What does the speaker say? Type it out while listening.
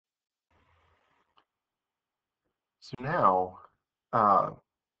So now, uh,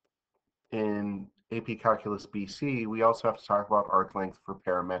 in AP Calculus BC, we also have to talk about arc length for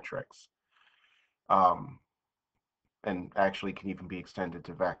parametrics, um, and actually can even be extended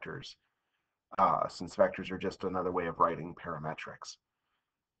to vectors, since vectors are just another way of writing parametrics.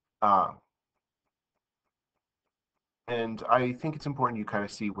 Uh, and I think it's important you kind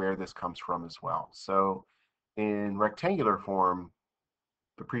of see where this comes from as well. So in rectangular form,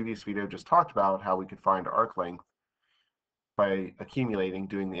 the previous video just talked about how we could find arc length by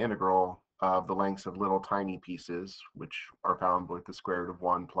doing the integral of the lengths of little tiny pieces, which are found with the square root of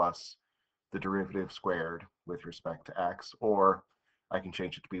 1 plus the derivative squared with respect to x, or I can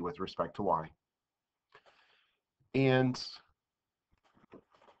change it to be with respect to y. And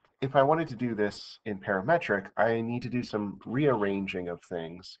if I wanted to do this in parametric, I need to do some rearranging of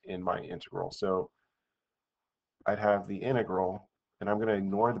things in my integral. So I'd have the integral, and I'm going to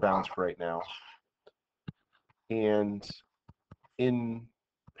ignore the bounds for right now. And in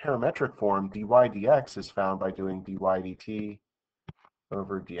parametric form, dy dx is found by doing dy dt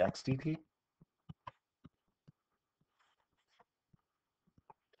over dx dt.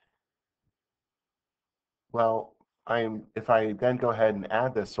 Well, if I then go ahead and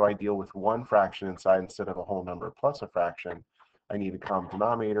add this, so I deal with one fraction inside instead of a whole number plus a fraction, I need a common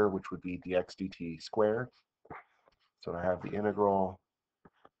denominator, which would be dx dt squared. So I have the integral,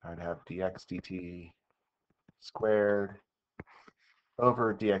 I'd have dx dt squared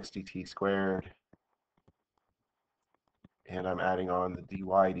over dx dt squared, and I'm adding on the dy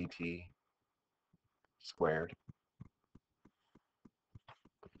dt squared.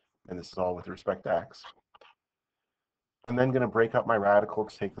 And this is all with respect to x. I'm then going to break up my radical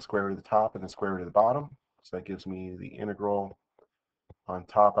to take the square root of the top and the square root of the bottom. So that gives me the integral. On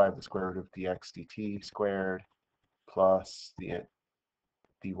top, I have the square root of dx dt squared plus the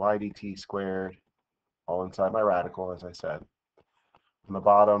dy dt squared, all inside my radical, as I said. On the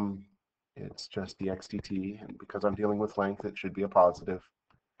bottom, it's just dx dt, and because I'm dealing with length, it should be a positive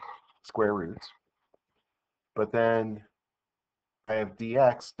square root. But then I have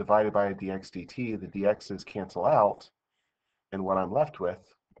dx divided by dx dt. The dx's cancel out, and what I'm left with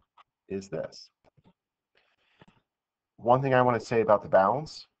is this. One thing I want to say about the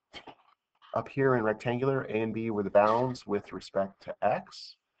bounds, up here in rectangular, a and b were the bounds with respect to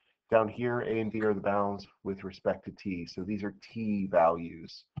x. Down here, a and b are the bounds with respect to t. So these are t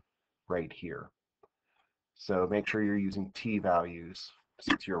values right here. So make sure you're using t values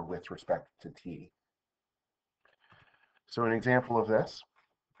since you're with respect to t. So an example of this,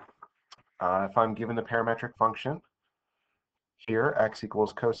 if I'm given the parametric function, here x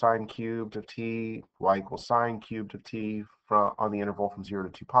equals cosine cubed of t, y equals sine cubed of t on the interval from 0 to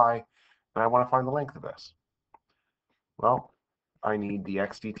 2 pi, and I want to find the length of this. Well, I need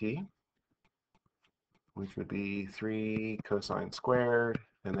dx dt, which would be 3 cosine squared,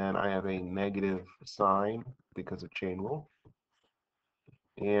 and then I have a negative sign because of chain rule.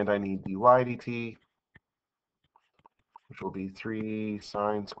 And I need dy dt, which will be 3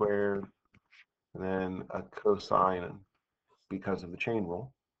 sine squared, and then a cosine because of the chain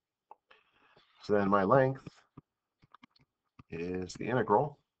rule. So then my length is the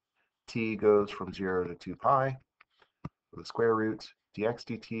integral. T goes from 0 to 2 pi with the square root dx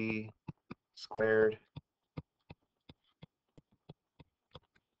dt squared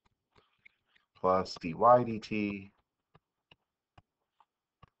plus dy dt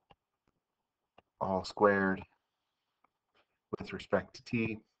all squared with respect to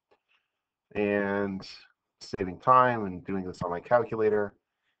t. And saving time and doing this on my calculator,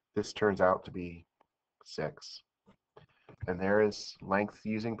 this turns out to be 6. And there is length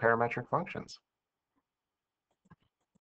using parametric functions.